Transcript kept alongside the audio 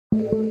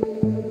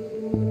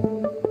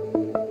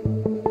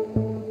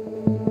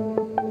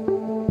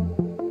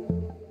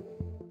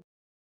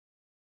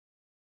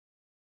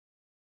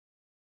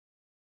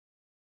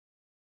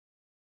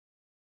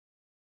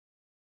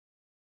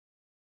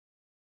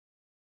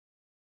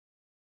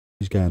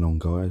going on,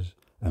 guys,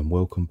 and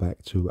welcome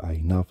back to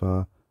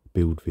another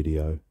build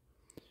video.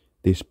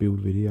 This build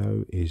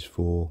video is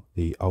for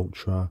the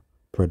Ultra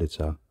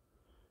Predator,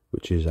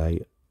 which is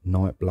a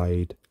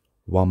Nightblade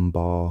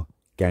 1-bar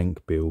Gank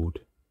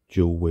build,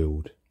 dual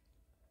wield.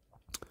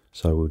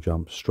 So we'll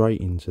jump straight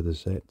into the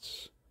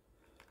sets.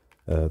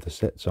 The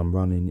sets I'm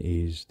running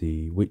is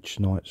the Witch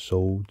Knight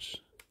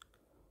swords,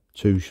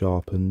 2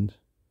 sharpened,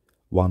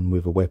 1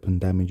 with a weapon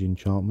damage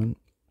enchantment,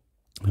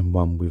 and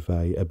 1 with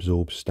a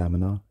absorb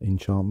stamina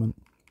enchantment.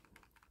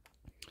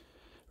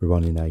 We're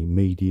running a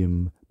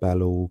medium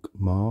Balorg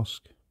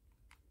mask,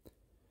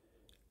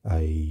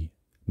 a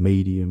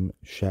medium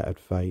Shattered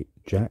Fate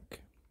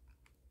jack,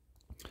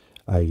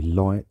 a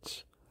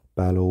light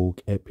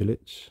Balorg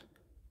epaulets,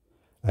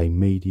 a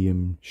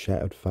medium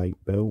Shattered Fate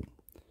belt,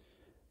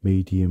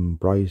 medium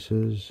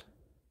bracers,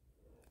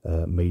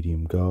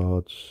 medium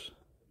guards,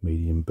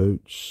 medium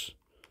boots,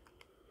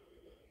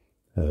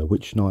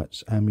 Witch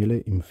Knight's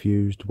amulet,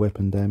 infused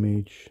weapon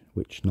damage,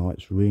 Witch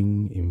Knight's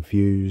ring,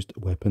 infused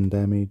weapon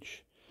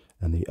damage,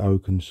 and the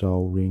Oaken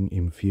Soul ring,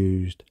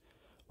 infused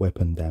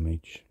weapon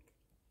damage.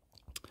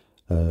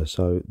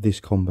 So this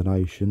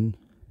combination,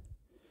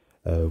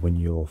 when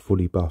you're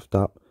fully buffed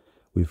up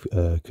with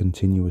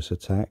continuous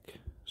attack,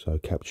 so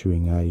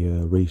capturing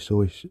a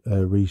resource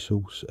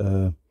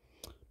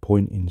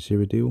point in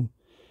Cyrodiil,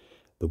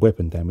 the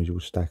weapon damage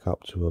will stack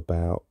up to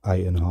about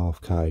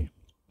 8.5k.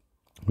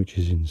 which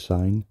is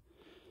insane,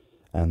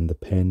 and the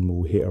pen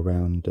will hit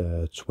around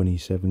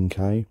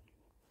 27k.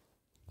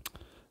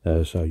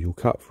 So you'll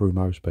cut through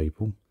most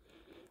people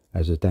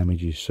as the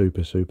damage is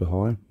super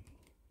high.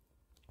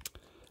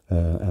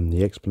 And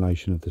the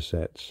explanation of the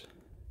sets.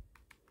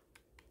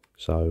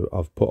 So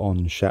I've put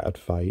on Shattered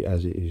Fate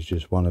as it is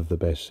just one of the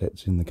best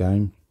sets in the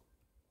game,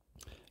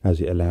 as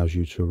it allows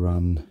you to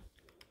run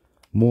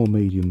more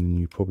medium than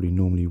you probably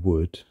normally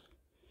would,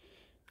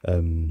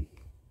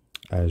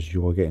 as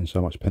you're getting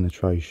so much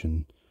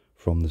penetration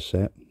from the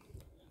set.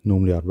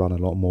 Normally I'd run a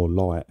lot more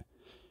light,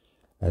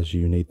 as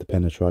you need the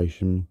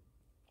penetration,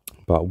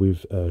 but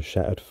with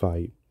Shattered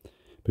Fate,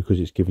 because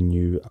it's giving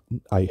you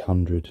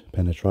 800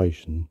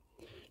 penetration,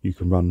 you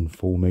can run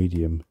full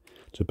medium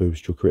to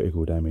boost your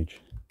critical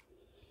damage.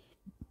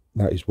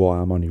 That is why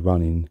I'm only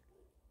running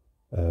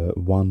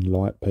 1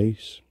 light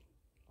piece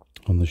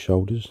on the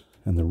shoulders,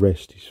 and the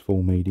rest is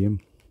full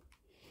medium.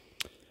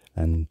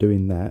 And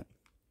doing that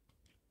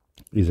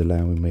is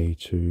allowing me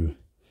to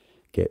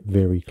get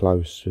very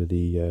close to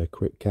the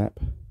crit cap.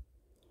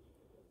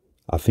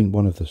 I think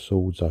one of the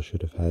swords I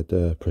should have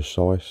had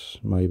precise,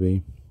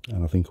 maybe,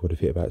 and I think I would have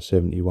hit about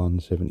 71,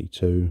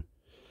 72,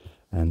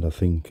 and I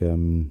think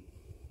one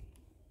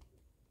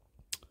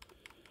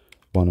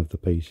of the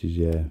pieces,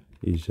 yeah,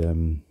 is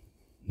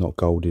not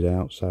golded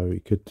out, so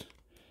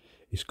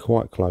it's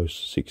quite close,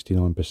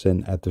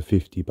 69%. Add the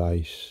 50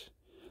 base,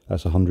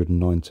 that's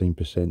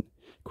 119%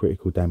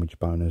 critical damage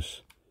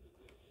bonus.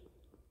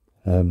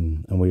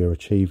 And we are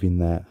achieving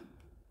that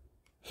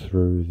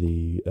through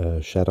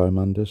the Shadow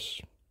Mundus,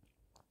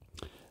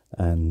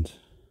 and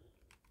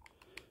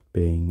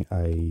being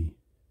a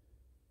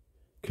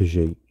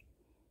Khajiit,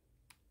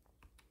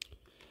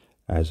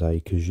 as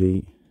a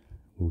Khajiit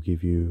will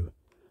give you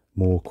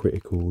more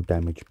critical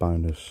damage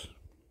bonus.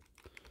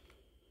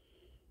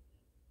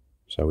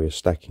 So we're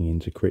stacking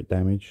into crit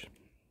damage,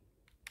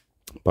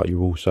 but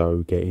you're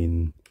also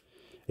getting,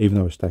 even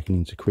though we're stacking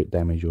into crit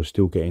damage, you're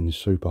still getting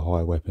super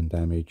high weapon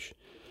damage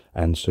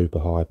and super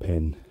high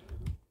pen.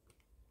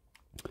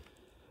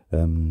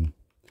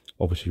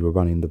 Obviously we're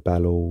running the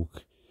Balorg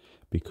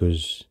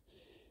because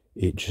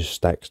it just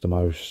stacks the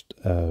most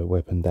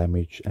weapon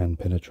damage and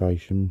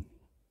penetration.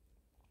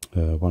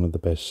 One of the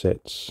best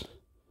sets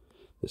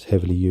that's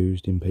heavily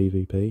used in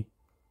PvP.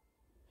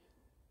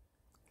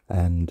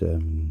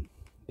 And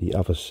the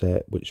other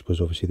set, which was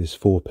obviously there's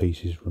 4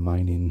 pieces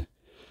remaining,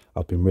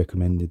 I've been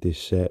recommended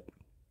this set,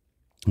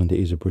 and it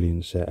is a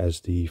brilliant set,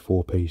 as the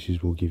 4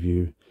 pieces will give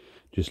you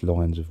just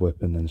lines of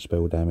weapon and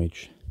spell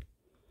damage.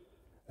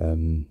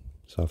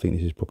 So I think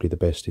this is probably the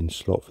best in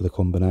slot for the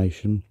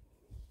combination,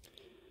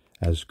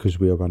 as because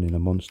we are running a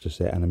monster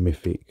set and a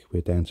mythic,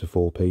 we're down to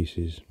 4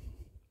 pieces.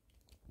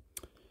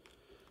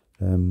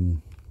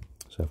 So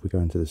if we go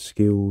into the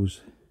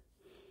skills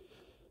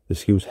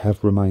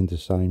have remained the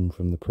same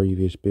from the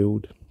previous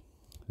build.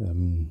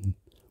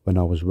 When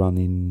I was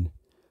running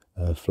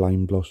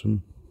Flame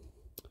Blossom,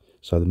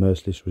 so the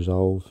Merciless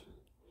Resolve,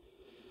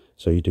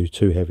 so you do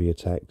 2 heavy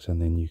attacks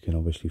and then you can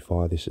obviously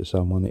fire this at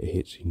someone. It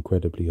hits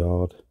incredibly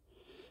hard,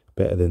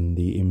 better than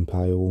the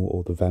Impale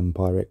or the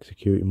Vampire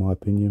Execute in my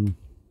opinion.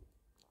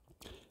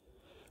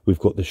 We've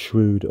got the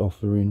Shrewd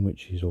offering,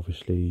 which is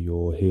obviously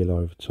your heal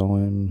over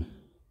time,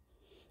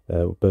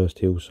 burst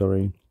heal,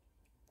 sorry,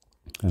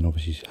 and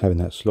obviously having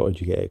that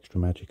slotted you get extra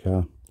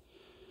magicka.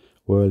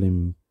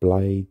 Whirling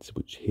Blades,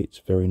 which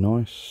hits very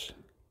nice.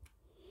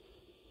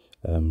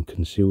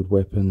 Concealed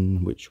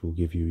Weapon, which will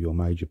give you your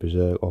Major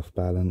Berserk off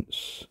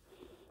balance,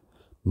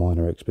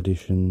 Minor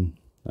Expedition,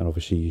 and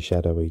obviously your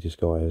Shadowy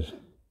Disguise.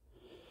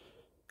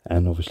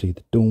 And obviously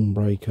the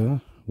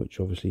Dawnbreaker, which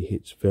obviously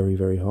hits very,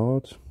 very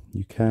hard.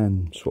 You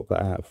can swap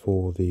that out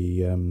for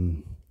the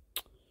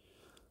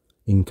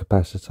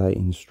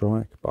incapacitating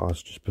strike, but I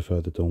just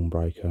prefer the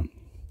Dawnbreaker.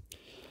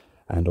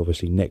 And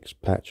obviously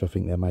next patch I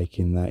think they're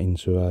making that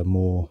into a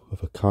more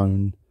of a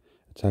cone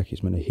attack.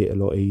 It's meant to hit a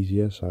lot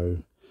easier,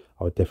 so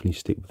I would definitely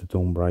stick with the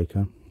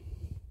Dawnbreaker.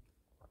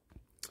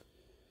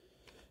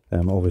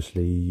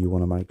 Obviously you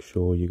want to make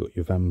sure you got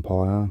your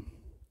Vampire,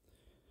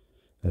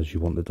 as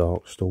you want the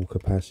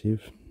Darkstalker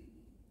passive.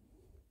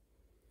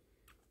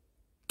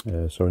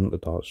 Sorry, not the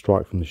Dark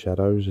Strike from the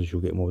shadows, as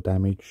you'll get more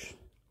damage.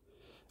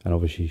 And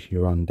obviously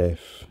you're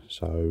undeaf,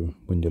 so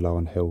when you're low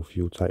on health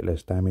you'll take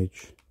less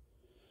damage.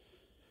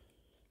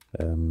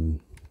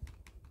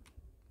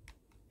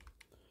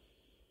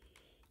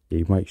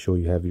 You make sure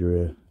you have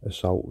your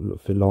assault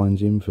for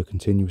lines in for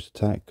continuous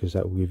attack, because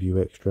that will give you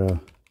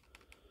extra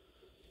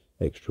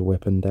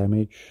weapon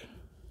damage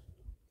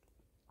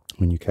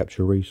when you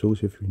capture a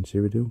resource if you're in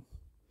Cyrodiil.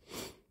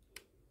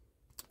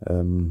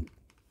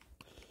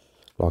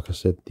 Like I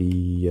said,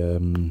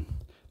 the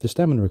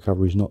stamina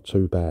recovery is not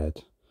too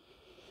bad,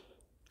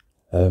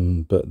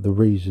 but the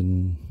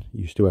reason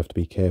you still have to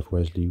be careful,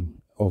 Wesley,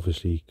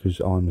 obviously, because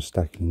I'm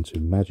stacking into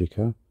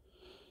Magicka.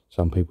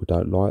 Some people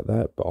don't like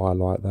that, but I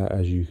like that,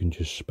 as you can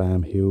just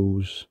spam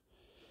heals.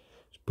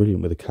 It's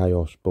brilliant with the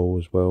Chaos Ball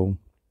as well,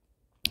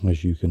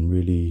 as you can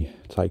really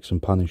take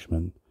some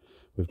punishment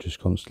with just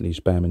constantly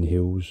spamming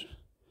heals.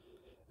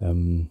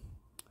 And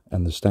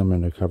the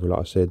stamina recovery, like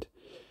I said,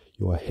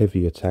 you are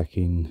heavy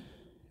attacking,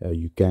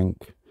 you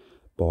gank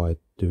by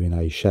doing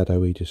a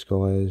shadowy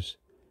disguise,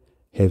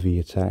 heavy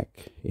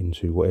attack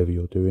into whatever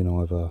you're doing,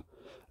 either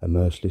a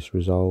Merciless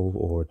Resolve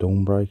or a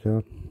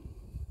Dawnbreaker.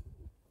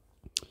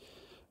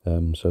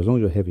 So as long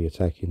as you're heavy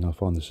attacking, I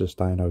find the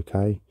sustain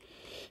okay.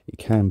 It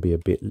can be a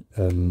bit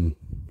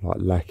like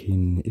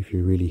lacking if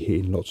you're really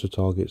hitting lots of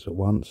targets at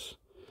once.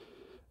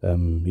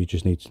 You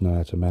just need to know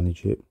how to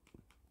manage it.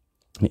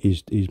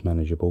 It is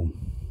manageable.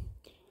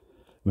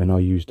 I mean, I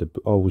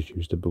always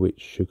use the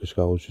Bewitched Sugar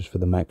Skulls just for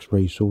the max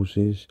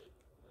resources,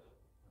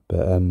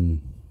 but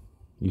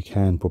you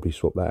can probably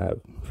swap that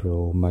out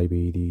for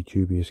maybe the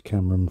Dubious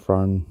Cameron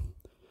Throne,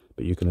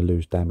 but you're going to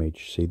lose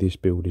damage. See, this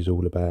build is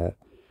all about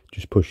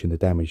just pushing the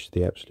damage to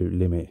the absolute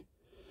limit.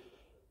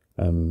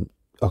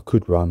 I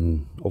could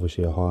run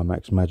obviously a higher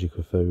max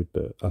Magicka food,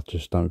 but I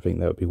just don't think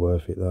that would be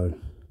worth it though.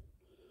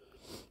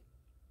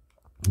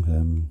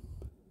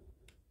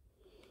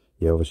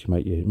 Yeah,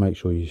 obviously make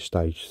sure you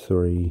stage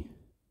 3.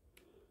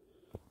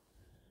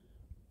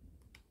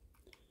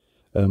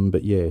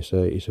 But yeah, it's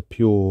a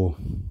pure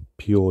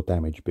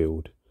damage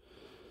build,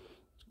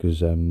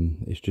 because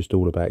it's just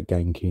all about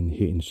ganking,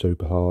 hitting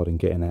super hard and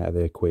getting out of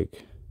there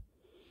quick.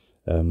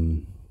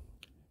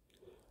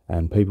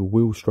 And people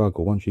will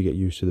struggle, once you get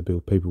used to the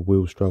build, people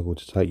will struggle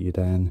to take you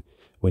down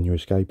when you're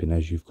escaping,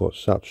 as you've got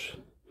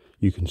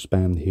you can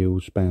spam the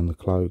heals, spam the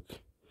cloak.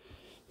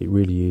 It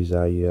really is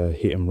a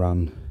hit and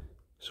run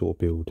sort of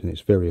build, and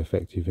it's very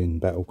effective in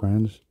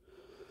Battlegrounds.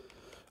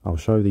 I'll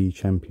show the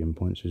champion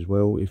points as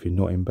well if you're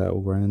not in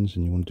Battlegrounds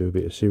and you want to do a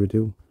bit of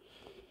Cyrodiil.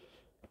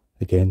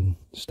 Again,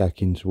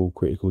 stack into all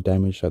critical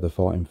damage, so the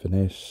Fighting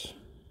Finesse,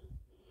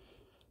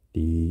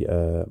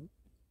 the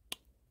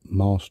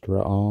Master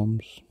at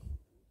Arms.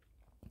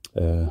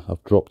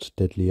 I've dropped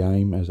Deadly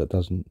Aim, as that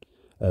doesn't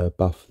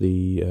buff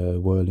the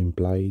Whirling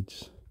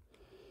Blades.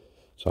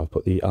 So I've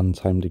put the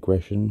Untamed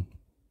Aggression,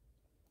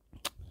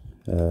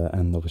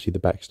 and obviously the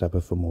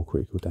Backstabber for more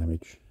critical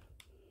damage.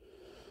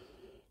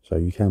 So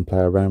you can play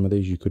around with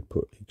these. You could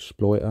put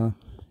Exploiter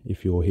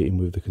if you're hitting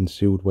with the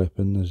concealed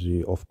weapon as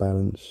you're off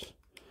balance,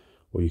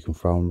 or you can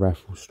throw on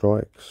Raffle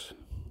Strikes.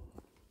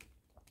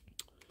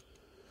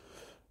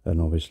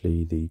 And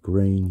obviously the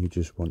green, you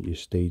just want your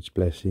Steed's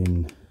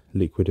Blessing,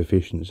 Liquid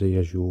Efficiency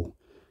as you'll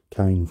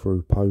cane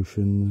through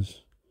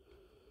potions.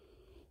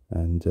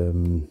 And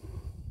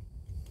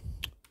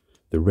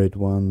the red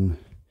one,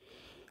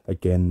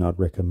 again, I'd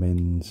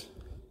recommend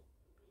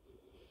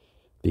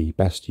the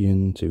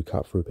Bastion to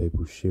cut through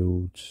people's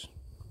shields.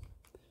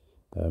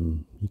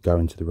 You go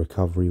into the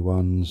recovery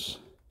ones.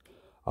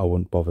 I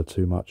wouldn't bother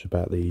too much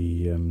about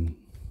the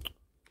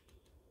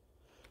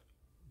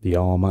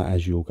armour,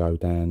 as you'll go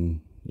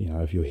down, you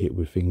know, if you're hit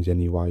with things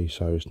anyway,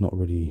 so it's not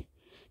really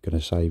going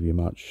to save you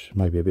much.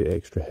 Maybe a bit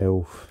extra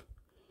health,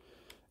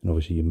 and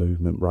obviously your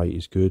movement rate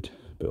is good,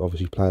 but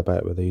obviously play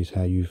about with these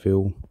how you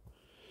feel.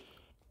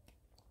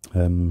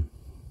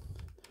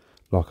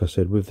 Like I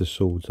said, with the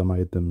swords I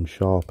made them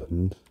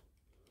sharpened,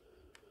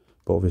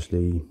 but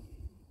obviously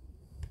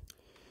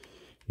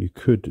you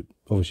could,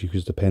 obviously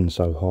because the pen's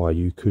so high,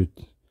 you could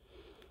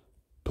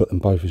put them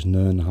both as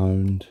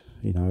Nirnhoned,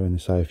 you know,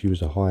 and say if you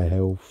was a high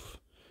health,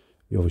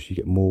 you obviously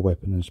get more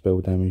weapon and spell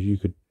damage. You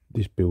could,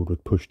 this build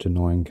would push to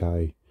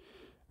 9k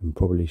and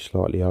probably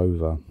slightly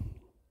over.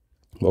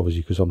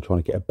 Obviously because I'm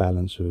trying to get a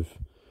balance of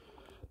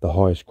the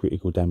highest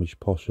critical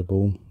damage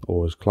possible,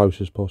 or as close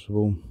as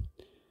possible,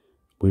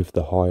 with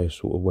the highest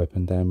sort of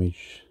weapon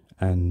damage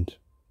and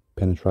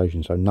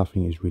penetration, so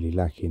nothing is really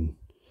lacking.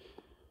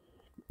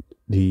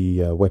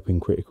 The weapon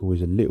critical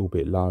is a little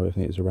bit low. I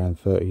think it's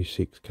around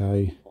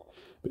 36k,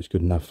 but it's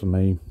good enough for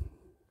me.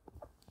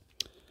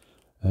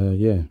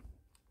 Yeah,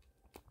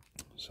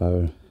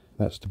 so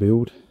that's the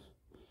build.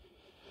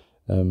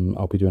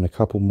 I'll be doing a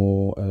couple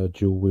more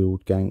dual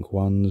wield gank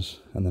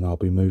ones, and then I'll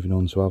be moving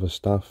on to other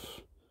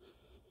stuff.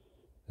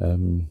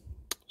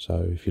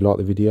 So if you like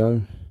the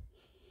video,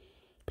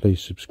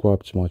 please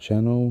subscribe to my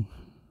channel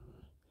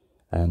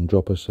and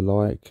drop us a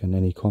like and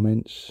any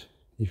comments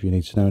if you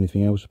need to know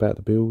anything else about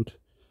the build,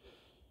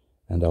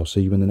 and I'll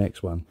see you in the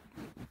next one.